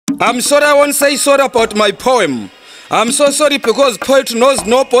I'm sorry, I won't say sorry about my poem. I'm so sorry because poetry knows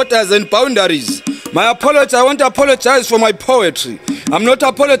no borders and boundaries. My apology, I won't apologize for my poetry. I'm not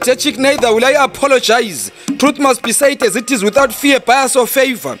apologetic, neither will I apologize. Truth must be said as it is without fear, bias or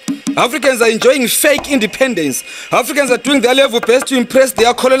favor. Africans are enjoying fake independence. Africans are doing their level best to impress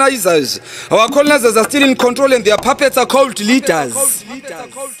their colonizers. Our colonizers are still in control and their puppets are called leaders.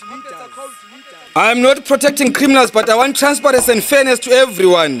 I am not protecting criminals, but I want transparency and fairness to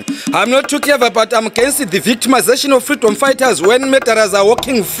everyone. I'm not too clever, but I'm against the victimization of freedom fighters when murderers are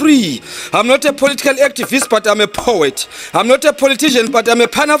walking free. I'm not a political activist, but I'm a poet. I'm not a politician, but I'm a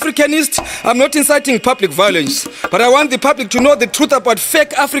Pan-Africanist. I'm not inciting public violence, but I want the public to know the truth about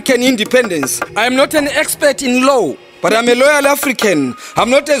fake African independence. I am not an expert in law, but I'm a loyal African. I'm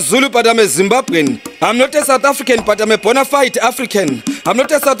not a Zulu, but I'm a Zimbabwean. I'm not a South African, but I'm a bona fide African. I'm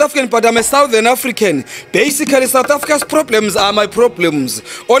not a South African, but I'm a Southern African. Basically, South Africa's problems are my problems.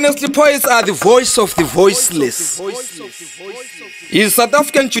 Honestly, poets are the voice of the voiceless. Is South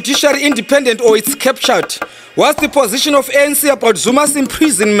African judiciary independent or it's captured? What's the position of ANC about Zuma's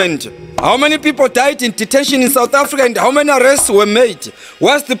imprisonment? How many people died in detention in South Africa and how many arrests were made?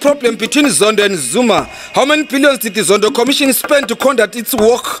 What's the problem between Zondo and Zuma? How many billions did the Zondo Commission spend to conduct its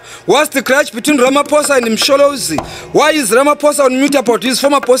work? What's the grudge between Ramaphosa and Msholozi? Why is Ramaphosa on mute about his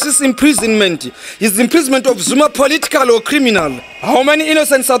former boss's imprisonment? Is the imprisonment of Zuma political or criminal? How many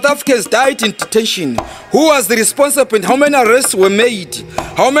innocent South Africans died in detention? Who was the responsible and how many arrests were made?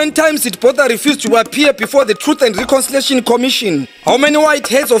 How many times did Botha refuse to appear before the Truth and Reconciliation Commission? How many white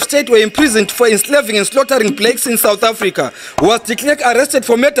heads of state were imprisoned for enslaving and slaughtering blacks in South Africa? Was de Klerk arrested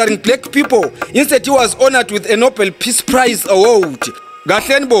for murdering black people? Instead, he was honored with a Nobel Peace Prize award.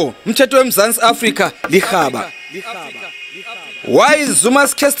 Gahlenbo, mthetho weMzantsi Afrika, likhaba. Why is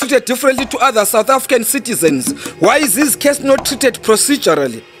Zuma's case treated differently to other South African citizens? Why is his case not treated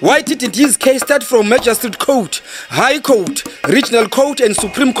procedurally? Why didn't his case start from Magistrate Court, High Court, Regional Court and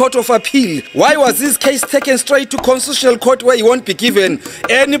Supreme Court of Appeal? Why was his case taken straight to Constitutional Court where he won't be given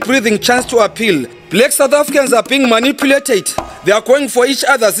any breathing chance to appeal? Black South Africans are being manipulated. They are going for each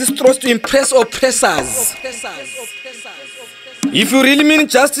other's throats to impress oppressors. If you really mean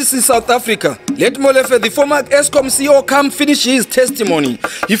justice in South Africa, let Molefe, the former ESCOM CEO, come finish his testimony.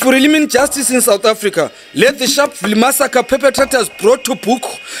 If you really mean justice in South Africa, let the Sharpeville massacre perpetrators brought to book.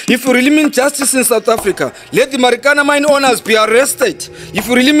 If you really mean justice in South Africa, let the Marikana mine owners be arrested. If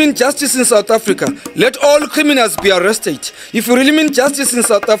you really mean justice in South Africa, let all criminals be arrested. If you really mean justice in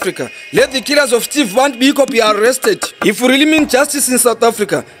South Africa, let the killers of Steve Van Biko be arrested. If you really mean justice in South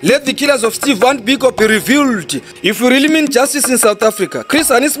Africa, let the killers of Steve Van Biko be revealed. If you really mean justice in South Africa, Chris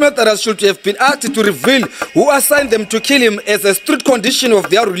and his murderers should have been asked to reveal who assigned them to kill him as a strict condition of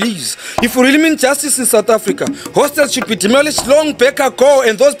their release. If you really mean justice in South Africa, hostels should be demolished long back ago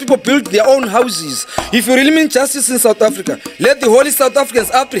and those people built their own houses. If you really mean justice in South Africa, let the holy South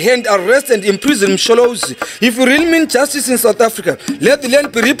Africans apprehend, arrest and imprison Msholozi. If you really mean justice in South Africa, let the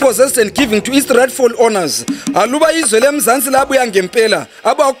land be repossessed and given to its rightful owners. Aluba izwe leMzantsi labuya ngempela,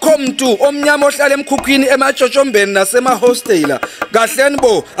 abakho mntu omnyama ohlala emkhukhwini ematshotshombeni nasemahostela.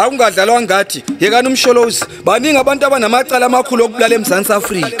 Gahlenbo akungadlalwa ngathi yekani uMsholozi baningi abantu abanamacala amakhulu okubulala eMzantsi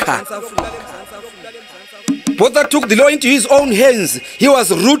Afrika. Botha took the law into his own hands. He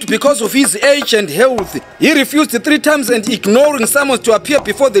was rude because of his age and health. He refused 3 times and ignoring summons to appear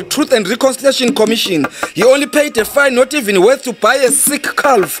before the Truth and Reconciliation Commission. He only paid a fine not even worth to buy a sick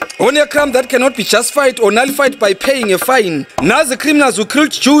calf. Only a crime that cannot be justified or nullified by paying a fine. Now the criminals who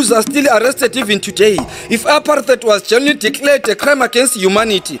killed Jews are still arrested even today. If apartheid was genuinely declared a crime against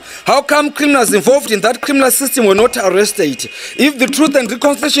humanity, how come criminals involved in that criminal system were not arrested? If the Truth and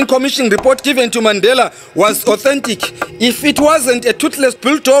Reconciliation Commission report given to Mandela was authentic, if it wasn't a toothless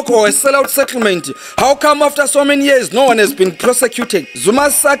bulldog or a sellout settlement, how come after so many years no one has been prosecuted?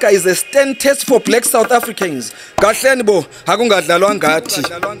 Zuma's saga is a stern test for black South Africans.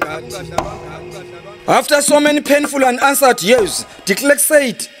 After so many painful and unanswered years, de Klerk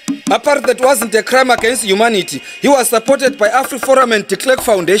said apartheid wasn't a crime against humanity. He was supported by AfriForum and de Klerk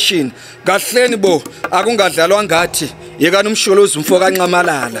Foundation. Gahlenbo akungadlalwa ngathi yekani uMsholozi umfo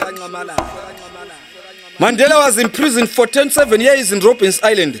kaNcamalala. Mandela was imprisoned for 27 years in Robben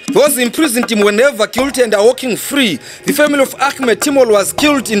Island. Those imprisoned him were never guilty and are walking free. The family of Ahmed Timol was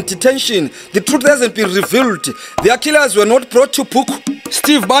killed in detention. The truth hasn't been revealed. Their killers were not brought to book.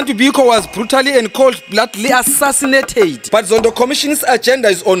 Steve Bantu Biko was brutally and cold-bloodedly assassinated. But Zondo Commission's agenda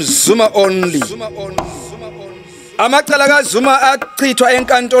is on Zuma only. Amacala kaZuma achithwa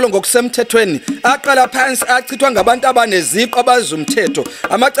enkantolo ngokusemthethweni aqala phansi achithwa ngabantu abaneziqo abazumthetho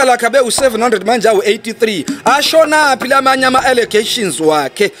amacala akhe u700 manje u83 ashona phi lamanye ama allegations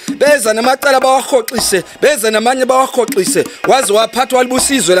wakhe beza namacala bawahoxise beza namanye bawahoxise waze waphathwa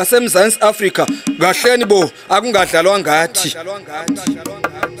walibusizwe laseMzansi Africa kahleni bo akungadlalwa ngathi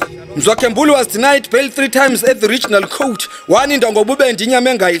Mzwakhembuli was denied bail 3 times at the regional court. One in Dongobubendi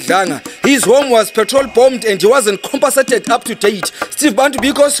Nyamenga. His home was petrol bombed and he wasn't compensated up to date. Steve Bantu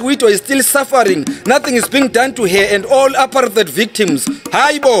because Wito is still suffering. Nothing is being done to her and all apartheid victims.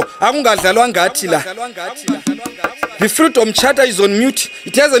 Haibo, akungadlalwa ngathi la. The Freedom Charter is on mute.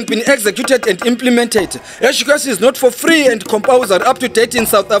 It hasn't been executed and implemented. Education is not for free and compulsory up to date in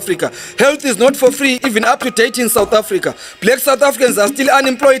South Africa. Health is not for free even up to date in South Africa. Black South Africans are still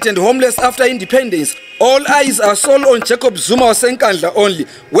unemployed and homeless after independence. All eyes are sold on Jacob Zuma wasenkandla only.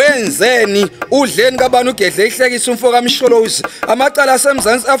 Wenzeni udleni kabani ugedle ihlekisa umfo kaMsholozi. Amacala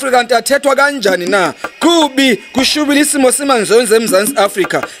aseMzansi Africa antathethwa kanjani na? Kubi kushubila isimo simanzonze eMzansi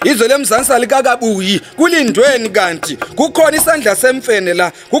Africa. Izwe leMzansi alikakabuyi. Kulindweni kanti kukhona isandla semfene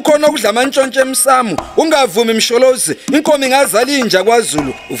la. Kukhona okudla amantshontshe emsamu. Ungavumi Msholozi. Inkomo ingazali inja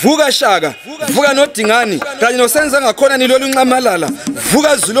kwaZulu. Vuka Shaka. Vuka noDingani. Kanye nosenza ngakhona nilolu ncamalala.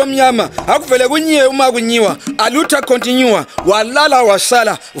 Vuka Zulu omnyama. Akuvele kunyiwe uma kunyiwa alutha continue walala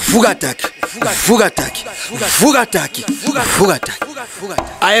wasala vuka taki vuka taki vuka taki vuka taki.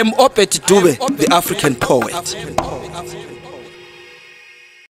 I am Obert Dube, the African poet.